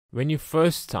When you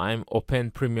first time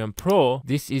open Premiere Pro,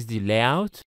 this is the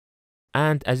layout.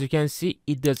 And as you can see,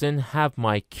 it doesn't have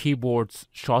my keyboard's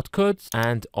shortcuts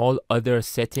and all other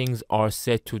settings are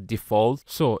set to default.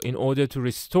 So in order to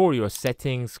restore your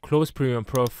settings, close Premiere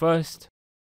Pro first,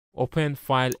 open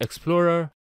File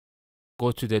Explorer,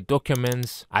 go to the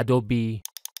Documents, Adobe,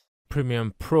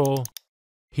 Premiere Pro.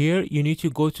 Here you need to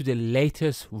go to the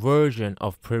latest version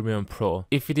of Premiere Pro.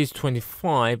 If it is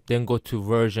 25, then go to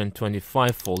version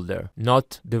 25 folder,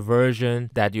 not the version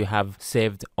that you have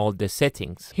saved all the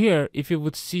settings. Here, if you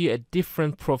would see a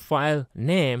different profile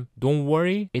name, don't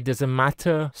worry, it doesn't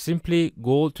matter. Simply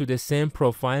go to the same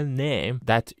profile name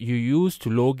that you use to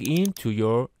log in to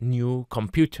your new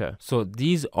computer. So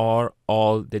these are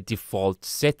all the default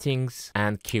settings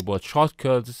and keyboard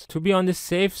shortcuts. To be on the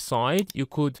safe side, you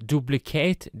could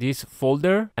duplicate this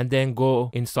folder and then go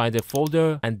inside the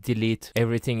folder and delete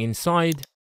everything inside.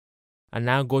 And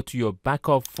now go to your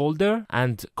backup folder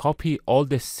and copy all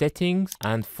the settings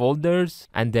and folders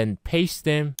and then paste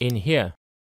them in here.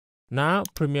 Now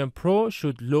Premiere Pro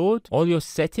should load all your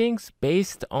settings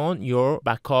based on your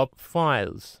backup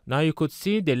files. Now you could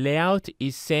see the layout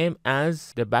is same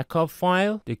as the backup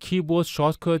file. The keyboard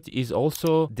shortcut is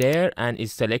also there and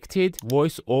is selected.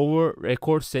 Voice over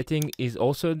record setting is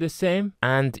also the same,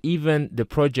 and even the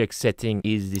project setting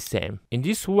is the same. In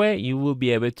this way you will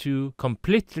be able to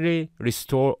completely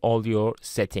restore all your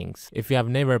settings. If you have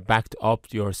never backed up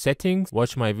your settings,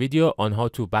 watch my video on how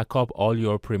to back up all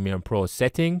your Premiere Pro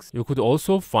settings. You could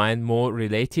also find more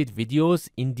related videos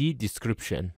in the description.